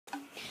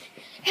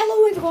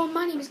Hello everyone,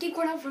 my name is Gabe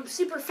Cornell from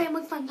Super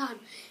Family Fun Time,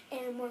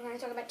 and we're going to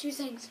talk about two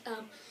things.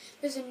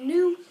 There's a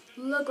new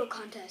logo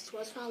contest.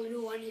 Well, it's not a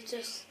new one, it's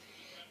just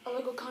a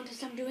logo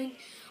contest I'm doing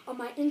on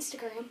my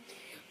Instagram.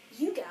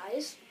 You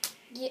guys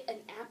get an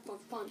app or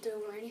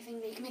Fonto or anything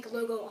that you can make a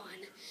logo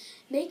on.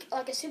 Make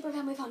like a Super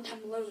Family Fun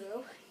Time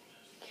logo,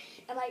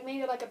 and like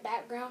maybe like a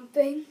background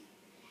thing,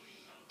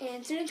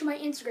 and send it to my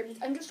Instagram. It's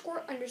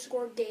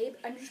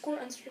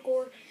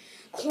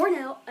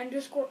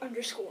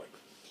 __Gabe_Cornell__.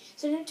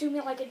 Send it to me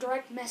like a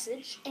direct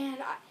message, and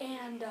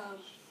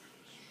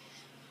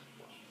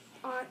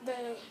on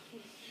the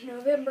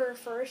November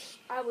 1st,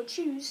 I will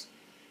choose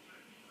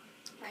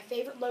my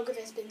favorite logo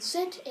that's been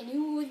sent, and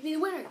you will be the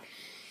winner.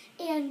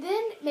 And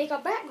then make a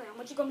background,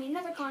 which is going to be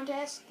another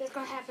contest that's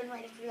going to happen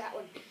right after that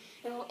one.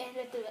 And we'll end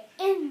at the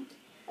end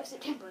of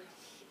September.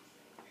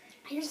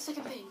 Here's the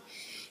second thing.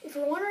 If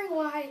you're wondering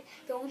why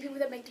the only people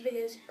that make the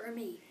videos are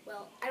me,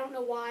 well, I don't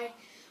know why,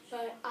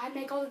 but I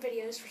make all the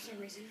videos for some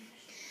reason.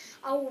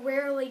 I will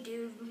rarely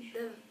do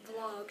the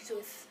vlogs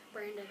with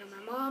Brandon and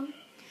my mom,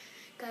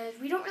 because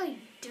we don't really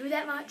do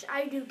that much.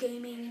 I do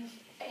gaming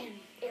and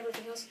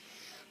everything else.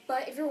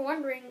 But if you're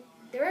wondering,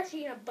 they're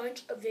actually in a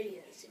bunch of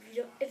videos,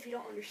 if you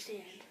don't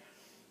understand.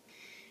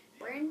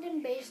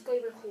 Brandon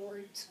basically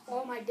records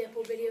all my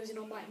Deadpool videos and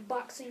all my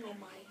unboxing, all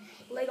my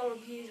Lego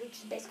reviews, which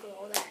is basically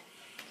all that.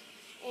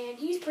 And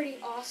he's pretty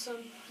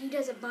awesome. He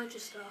does a bunch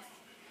of stuff.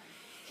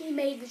 He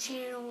made the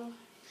channel.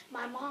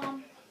 My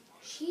mom,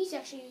 she's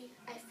actually,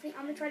 I think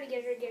I'm going to try to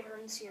get her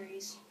in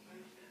series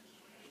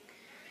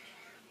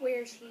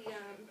where she, I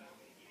don't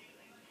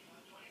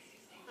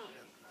know,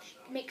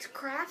 makes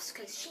crafts,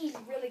 because she's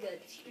really good.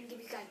 She can give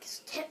you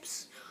guys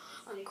tips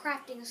on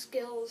crafting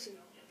skills and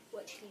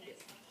what she can do.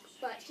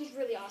 But she's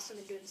really awesome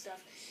at doing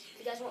stuff. If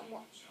you guys want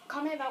more,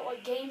 comment about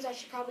what games I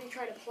should probably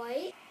try to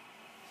play.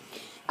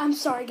 I'm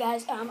sorry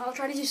guys, I'll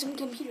try to do some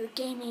computer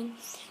gaming.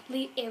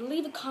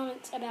 Leave a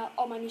comment about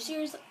all my new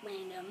series,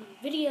 random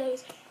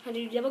videos, how to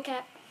do Devil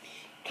Cat.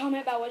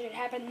 Comment about what should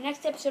happen in the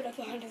next episode of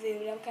the Hunt of the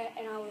Devil Cat,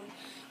 and I will,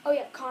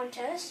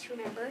 contest,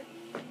 remember,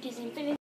 Disney Infinity.